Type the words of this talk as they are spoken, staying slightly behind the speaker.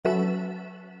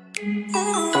Channel.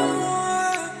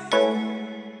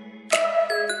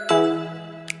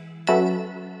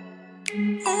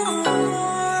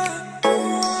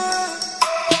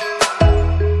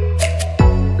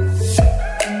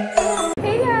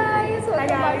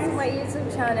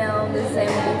 This is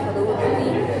Emily for the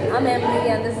movie. I'm Emily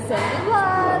and this is Emily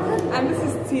Vlog. And this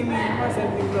is Timmy. What's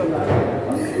Emily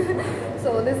Vlog? So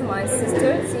this is my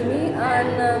sister Timmy,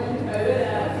 and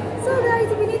so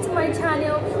guys, if you're new to my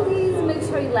channel, please make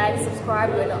sure you like,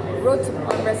 subscribe. We're on the road to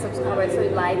 100 subscribers, so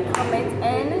you like, comment,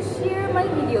 and share my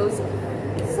videos.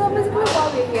 So basically,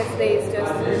 what we're here today is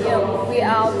just we're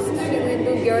out chilling,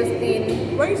 do girls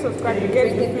thing. When you subscribe, you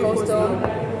get the coastal.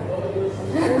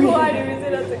 Why do we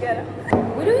sit us together?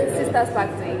 We're doing sisters back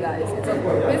to you guys. It's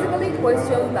basically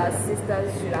questions that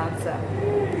sisters should answer.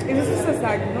 It's a sister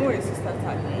tag. You know what a sister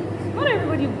tag means? Not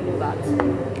everybody will know that.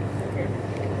 Okay.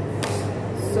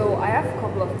 So I have a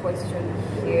couple of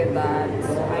questions here that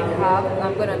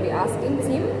I'm gonna be asking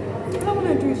Tim. All I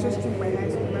wanna do is just drink my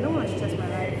ice cream. I don't wanna stress my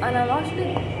life. And I'm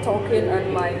actually talking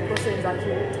and my person is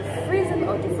actually freezing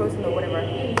or defrosting or whatever.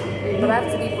 But I have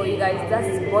to do for you guys.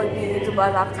 That's what we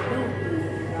YouTubers have to do.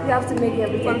 You have to make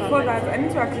everything But before that, I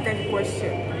need to ask you guys a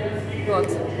question. What?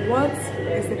 What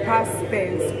is the past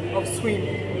tense of swim?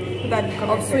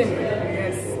 Of swim?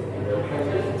 Yes.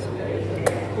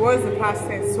 What is the past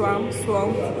tense? Swam,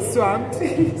 swamped,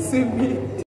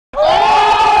 swimming.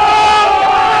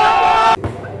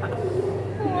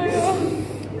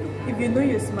 If you know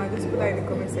you're smart, just put that in the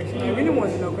comment section. I really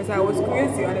want to know because I was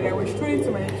curious the other day. I was strolling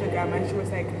to my Instagram and she was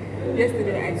like,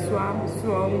 yesterday I swung.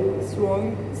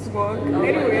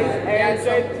 Anyways,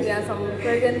 there are some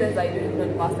pregnant things that you didn't know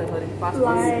the past tense or the past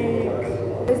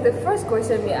tense. It's the first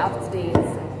question we have today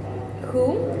is,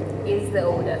 who is the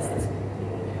oldest?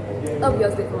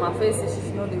 Obviously from her face, she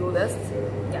should know the oldest.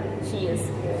 Yeah, she is.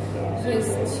 She is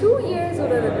 2 years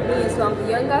older than me, so I'm the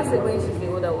younger sibling, she's the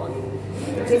older one.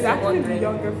 She's actually the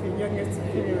youngest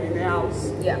female in the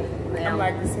house. Yeah, I am. I'm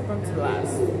like the third to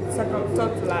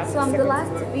last. So I'm the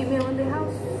last female in the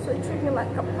house, so treat me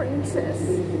like a princess.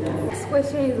 Next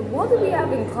question is, what do we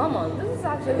have in common? This is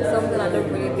actually something I don't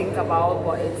really think about,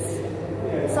 but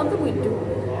it's something we do.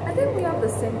 I think we have the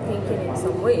same thinking in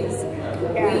some ways.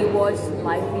 Yeah. We watch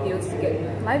live videos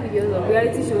or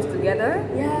reality shows together.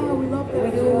 Yeah, we love that.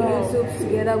 We do YouTubes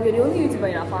together. We're the only YouTuber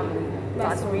in our family.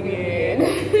 That's really weird.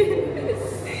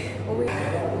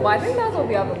 But I think that's what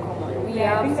we have in common. I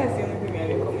think that's the only thing we have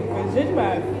in common. Because judging by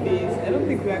our face, I don't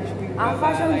think we actually. Our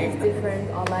fashion is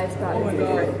different. Our lifestyle is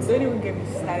different. Don't even get me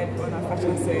started on our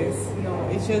fashion sense. No,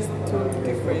 it's just totally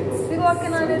different. We're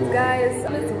working on it, guys.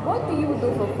 Listen, what do you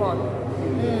do for fun?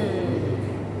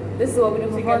 This is what we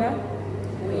do for fun.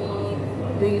 We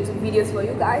do YouTube videos for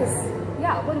you guys.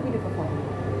 Yeah, what do we do for fun?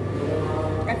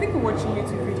 I think we're watching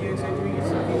YouTube videos or doing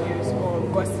YouTube videos or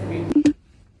gossiping.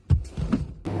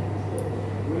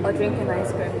 Or drinking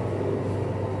ice cream.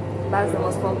 That's the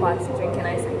most fun part, drinking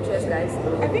ice cream. Cheers, guys.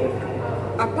 I think,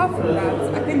 apart from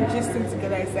that, I think gisting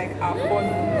together is like our fun.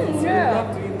 So yeah. We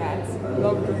love doing that. We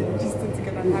love doing gisting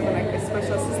together and having like a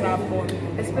special sister bond.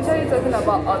 Especially talking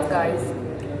about hot guys.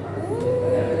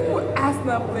 Ooh,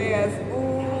 Arsenal players. Ooh.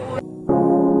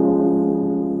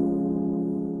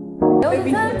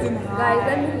 Guys,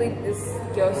 let me leave this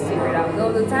girl's secret out. There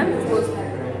was a time she was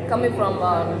coming from,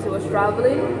 she was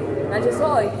traveling and she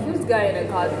saw a huge guy in a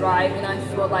car driving and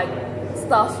she was like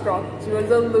starstruck. She was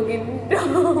just looking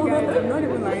down. Guys, I'm not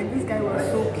even lying, this guy was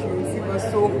so cute, he was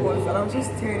so hot, and I was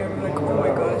just staring at him like, oh my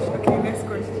gosh. Okay, next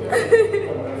question.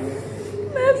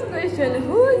 Next question,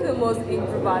 who is the most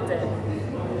introverted?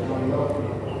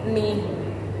 Me.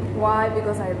 Why?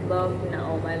 Because I love being at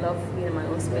home. I love being in my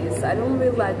own space. I don't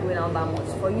really like going out that much.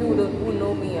 For you who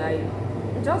know me, I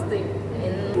just think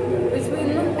in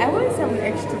between. I wouldn't say I'm an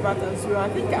extrovert as well. I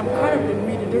think I'm kind of the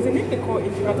middle. There's a name they call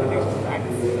introvert and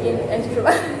extrovert. In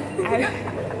extrovert.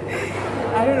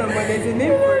 I don't know, but there's a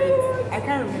name for it. I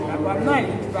can't remember, but I'm not an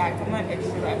introvert. I'm not an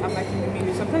extrovert. I'm like in the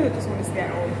middle. Sometimes I just want to stay at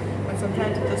home, and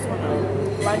sometimes I just want to.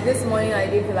 Like this morning, I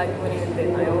didn't feel like doing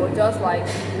anything. I was just like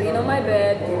being on my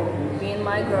bed, being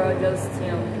my girl, just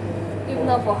if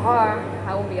not for her,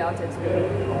 I won't be out here today.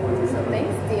 So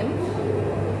thanks, Tim.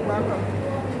 Welcome.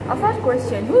 Our first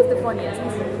question: who's the funniest?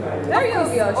 Very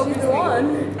obvious. She's the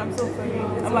one. I'm so funny.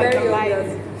 I'm like very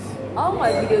obvious. All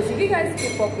my videos, if you guys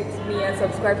keep up with me and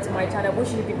subscribe to my channel, which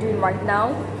you should be doing right now,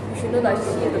 you should know that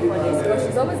she is the funniest because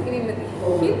she's always giving me the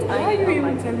hit. Why are you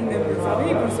even telling them this? Are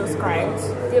they even subscribed?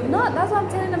 They've not. That's why I'm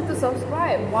telling them to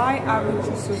subscribe. Why aren't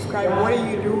you subscribed? What are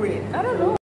you doing? I don't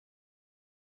know.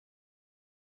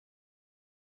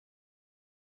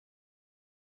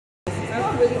 It's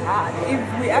not really hard.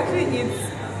 If we actually eat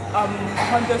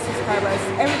 100 subscribers,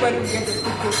 everybody will get a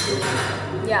free code.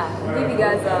 Yeah, give you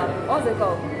guys what's it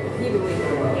called? Giveaway.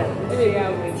 Yeah, Day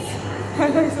out.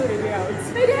 So the day out.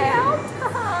 The day out.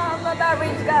 I'm not that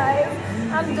rich, guys.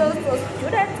 I'm just a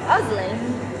student hustling.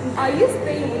 Are you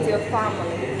staying with your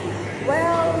family?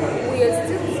 Well, we are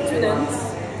still students.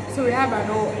 So we have our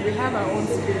own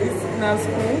space in our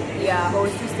school. Yeah. But we're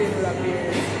still staying with our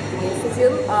parents. We're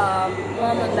still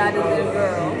mom and daddy little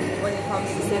girl when it comes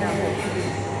to staying at home.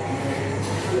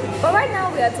 But right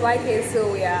now we are at YK, so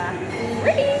we are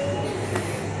ready.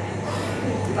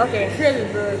 Okay. Free as a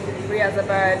bird. Free as a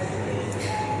bird.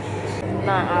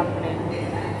 Not happening.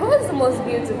 Who is the most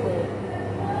beautiful?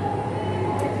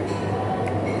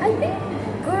 I think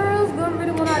girls don't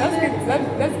really want to admit.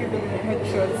 Let's give them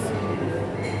headshots.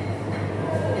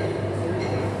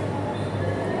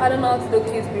 I don't know how to do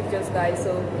cute pictures, guys,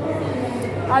 so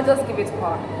I'll just give it to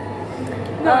her.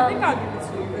 No, I think I'll give it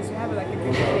to you because you have like a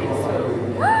good face. So.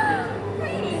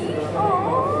 Really?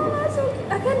 Oh, that's so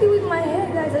cute. I can't do it with my hair,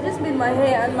 guys. I just made my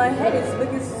hair and my head is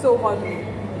looking so ugly.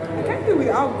 I can't do it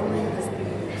without gluing this thing.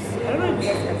 I don't know if you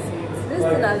guys can see it. This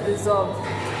thing has dissolved.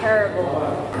 Terrible.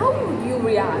 How would you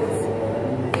react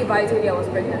if I told you I was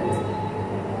pregnant?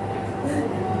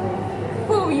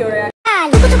 What would you react?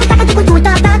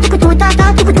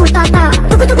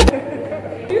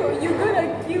 You're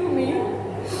gonna kill me.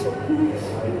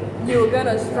 You're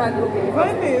gonna struggle me. One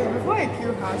thing is, before I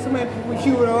kill her, so many people,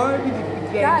 she would already be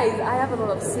dead. Guys, I have a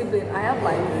lot of siblings. I have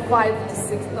like 5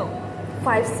 siblings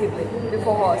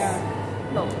before us. Yeah.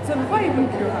 No. So before I even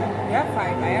kill her, you have 5, I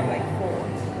have like 4.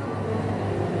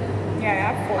 Yeah, I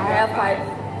have 4. I have 5.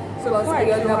 So Plus before the I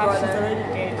kill younger her, she's brother. already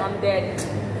dead. I'm dead.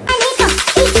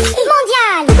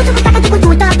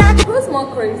 Who's more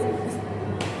crazy?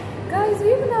 Guys,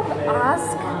 we even have to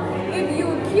ask if you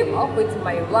keep up with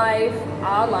my life,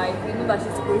 our life. You know that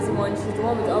she's the crazy one. She's the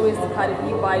one with always the Cardi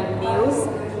B vibe nails.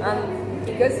 And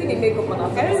you can see the makeup on her I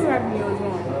face. don't even have nails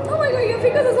on. Oh my god, your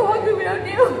fingers are so hungry without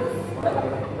nails.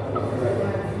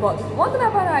 But one thing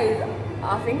about her is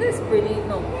her finger is pretty.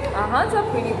 No, her hands are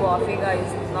pretty, but her finger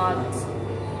is not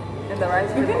in the right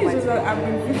The frame thing of is mind. just that I've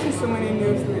been fixing so many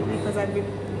nails lately because I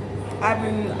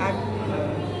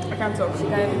can't talk. She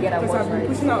can't even get her Because wash I've been right.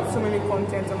 pushing out so many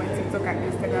content on my TikTok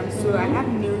and Instagram, so I have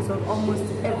nails on almost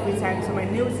every time. So my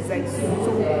nails is like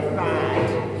so bad.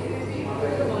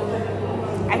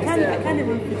 I can't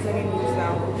even fix any nails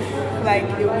now. Like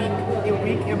a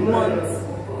week, a month.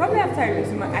 Probably after I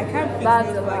resume, I can't fix That's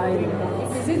nails the for like vibe. 3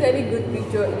 months. If you see any good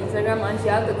picture on Instagram and she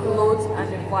has the clothes and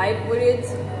the vibe with it,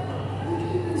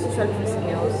 she's trying to fix her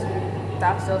nails.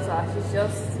 That's just her. She's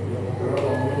just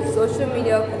social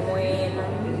media queen.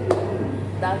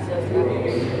 That's just her.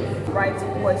 Right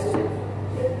question.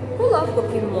 Who loves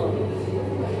cooking more?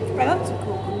 I love to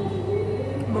cook,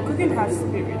 but cooking has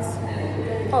spirits.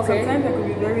 Okay. Sometimes I could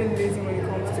be very lazy when it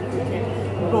comes to cooking,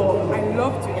 but I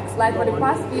love to explore. Like for the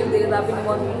past few days, I've been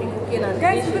wanting cooking and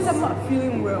Guys, dishes. because I'm not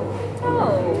feeling well.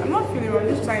 Oh. I'm not feeling well. I'm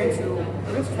just trying to.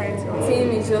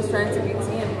 Team is just trying to be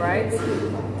team, right?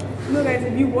 No, guys,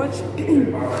 if you watch a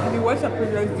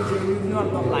previous video, you know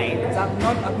I'm not lying. Because I've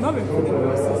not been feeling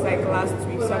well since like last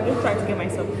week. So I'm just trying to get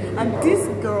myself. And this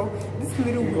girl, this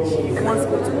little witchy, wants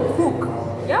me to cook.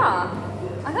 Yeah.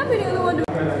 I can't be the only one.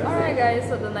 Alright, guys.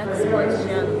 So the next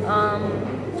question.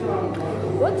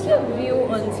 What's your view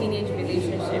on teenage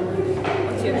relationship?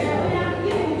 What's your view?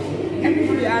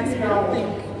 Everybody asks me, I think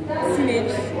teenage,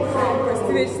 because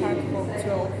teenage stands for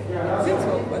 12. Is it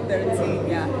 12 or 13?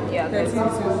 Yeah, 13 to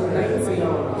 19.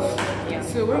 Yeah.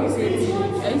 So when you say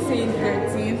teenage, are you saying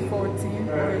 13, 14,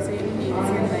 or are you saying 18,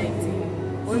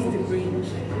 19? What's the range?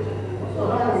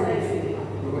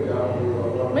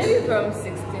 Maybe from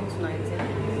 16 to 19.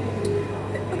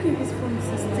 Okay, if it's from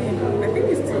 16, I think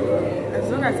it's still okay. As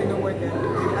long as they know what they're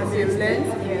doing. As they learn,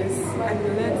 yes, and they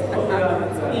learn an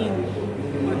adult in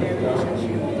on their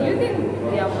relationship. Do you think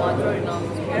they are mature enough?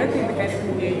 I don't think they can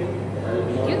even hear you.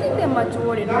 Do you think they're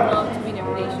mature enough to be in a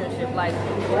relationship? Like,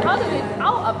 how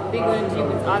are they going to deal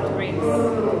with heartbreaks?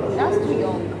 That's too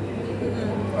young.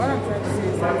 What I'm trying to say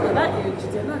is that at that age,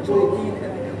 they're not actually being in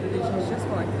like a relationship, just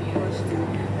more like being rushed to.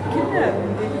 Kids that have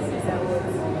been dating since I was.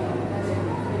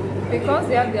 Because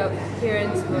they have their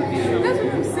parents' provision. That's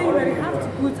what I'm saying, that they have to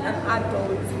put an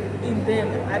adult in them.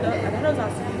 Adult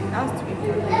has to be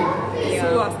good. Yeah.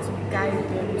 So as to guide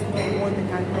them to know what they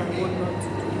can do and what not to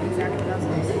do. Exactly, that's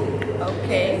what I'm saying.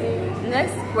 Okay.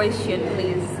 Next question,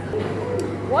 please.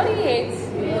 What do you hate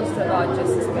most about your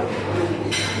sister?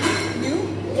 You?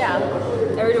 Yeah.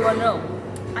 I really want to know.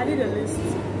 I did a list.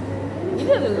 You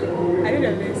did a little. I did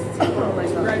a list. Oh my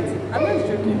god. Right. I'm not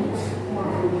joking.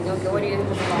 Okay, what do you hate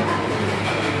most about?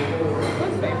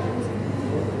 What's fine?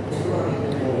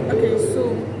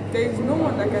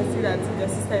 anyone that can see that their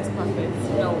sister is perfect.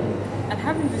 No. And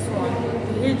having this one,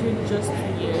 the age range just 2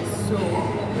 years, so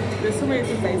there's so many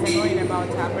things that is annoying about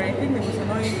her. But I think the most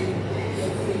annoying thing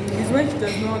is when she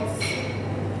does not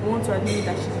want to admit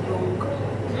that she's wrong.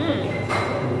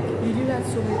 You do that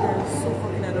so many times, so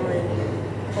fucking annoying.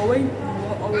 Or when you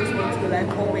always want to be like,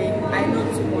 oh wait, I know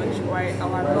too much, or I'm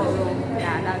not wrong.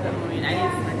 Yeah, that's annoying. I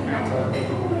hate that.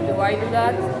 Do I do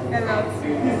that? A lot.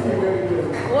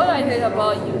 What I hate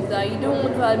about you is that you don't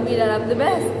want to admit that I'm the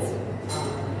best.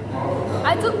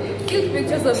 I took cute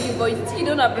pictures of you, but you still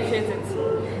don't appreciate it.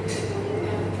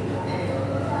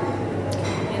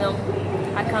 You know,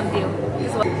 I can't deal.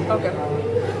 This one. Okay.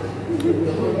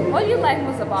 What do you like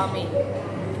most about me?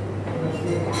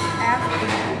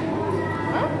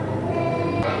 Huh?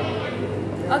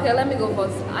 Okay, let me go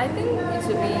first. I think it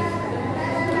should be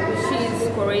she's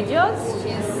courageous,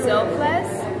 she's selfless,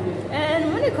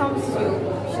 and when it comes to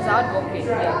she's hardworking.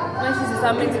 Yeah. When she's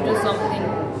determined to do something,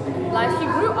 like she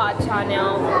grew our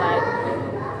channel for like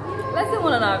less than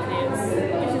 1.5 years,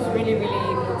 which is really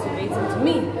motivating to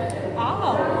me.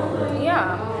 Oh.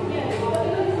 Yeah.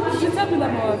 You should tell me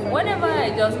that more. Whenever I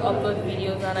just upload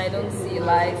videos and I don't see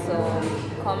likes or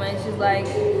comments, she's like,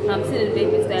 I'm seeing the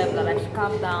baby steps that I should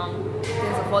calm down,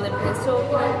 things are falling in place. So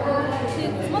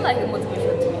it's more like a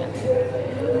motivation to me.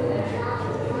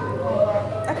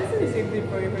 I can say the same thing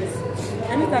for you, because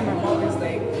anytime I'm always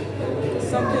like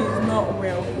something is not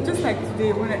well, just like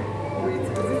today when I wait, is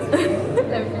it today? Let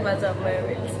me put myself my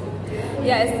weight.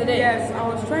 Yeah, it's today. Yes, I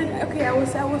was trying. Okay, I was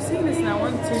seeing this and I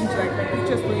want to change like my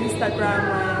pictures for Instagram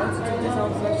and I want to do this. I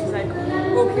was like, she's like,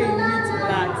 okay, you need to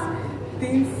relax.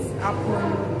 Things happen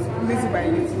little by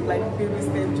little, like baby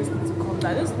steps, just need to calm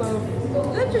down. Just love.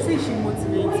 Let's just say she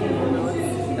motivates me a lot.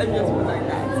 Let me just put it like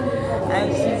that. And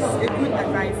she's a good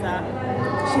advisor.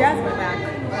 She has my back.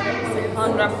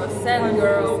 100%,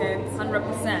 girl. 100%.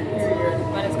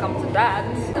 When it comes to that,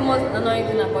 the most annoying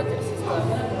thing about your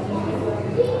sister.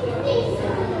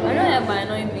 I don't have my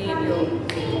annoying behavior.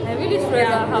 I really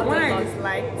stress out how when to I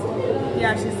disliked.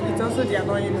 Yeah, it's also the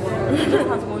annoying one. She just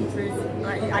has one trait.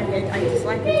 I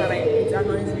dislike it and it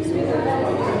annoys me so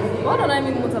much. What annoys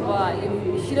me most about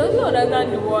her? If she doesn't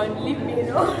understand the word, leave me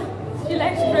alone. She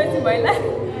likes stressing my life.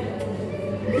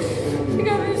 She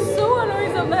can be so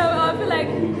annoying sometimes. I feel like,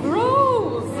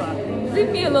 gross. Leave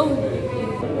me alone.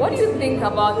 What do you think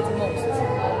about it most?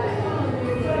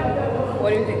 What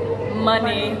do you think?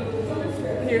 Money.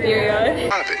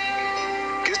 Period.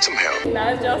 Get some help.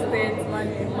 That's just it.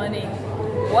 Money.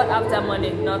 What after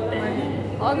money?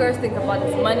 Nothing. All girls think about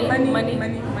is money, and money.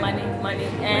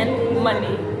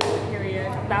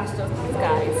 Period. That's just it,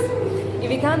 guys. If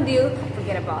you can't deal,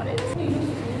 forget about it.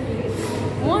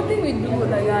 One thing we do,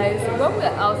 like guys, when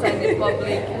we're outside the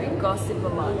public, we gossip a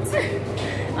lot.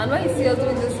 And when you see us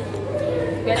doing this,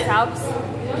 get taps,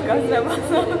 gossip about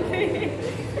something.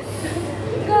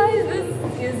 Guys, this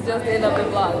is just the end of the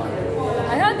vlog.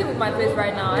 I can't deal with my face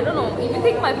right now. I don't know. If you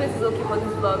think my face is okay for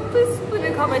this vlog, please put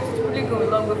in the comments to really go a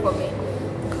long way for me.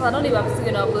 Because I don't know if I'm still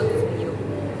gonna upload this video.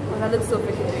 Because I look so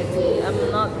freaking dirty. I'm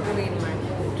not really in my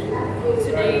mood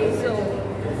today. So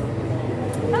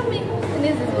help me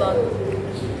finish this vlog.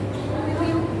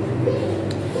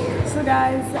 So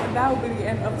guys, that will be the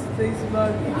end of today's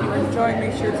vlog. If you enjoyed,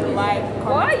 make sure to like,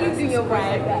 comment, Why are you doing your voice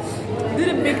like that? Do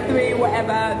the big three,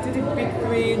 whatever. Do the big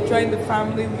three. Join the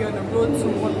family. We're on the road to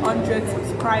 100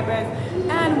 subscribers.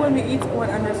 And when we hit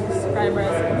 100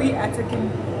 subscribers, we are taking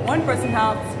one person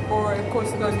out for a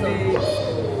coastal day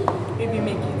if you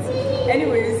make it.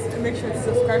 Anyways, make sure to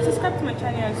subscribe. Subscribe to my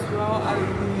channel as well. I will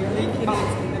be linking it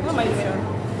in the description.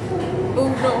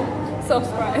 Oh no,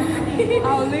 subscribe.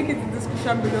 I'll link it in the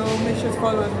description below. Make sure to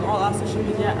follow us on all our social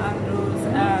media handles.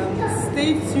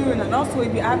 Stay tuned. And also,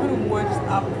 if you haven't watched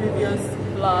our previous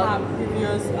vlog,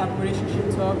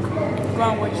 relationship talk, go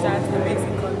and watch that.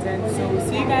 Amazing content. So we'll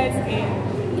see you guys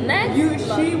in Next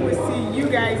vlog. She will see you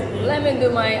guys in. Let me do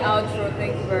my outro.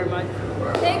 Thank you very much.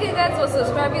 Thank you guys for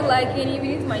subscribing, liking. If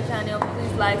you're new to my channel,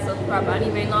 please like, subscribe, and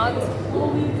if you're not,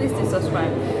 please do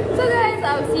subscribe. So guys,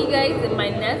 I'll see you guys in my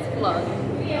next vlog.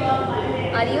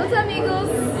 Adios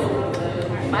amigos.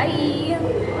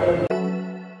 Bye.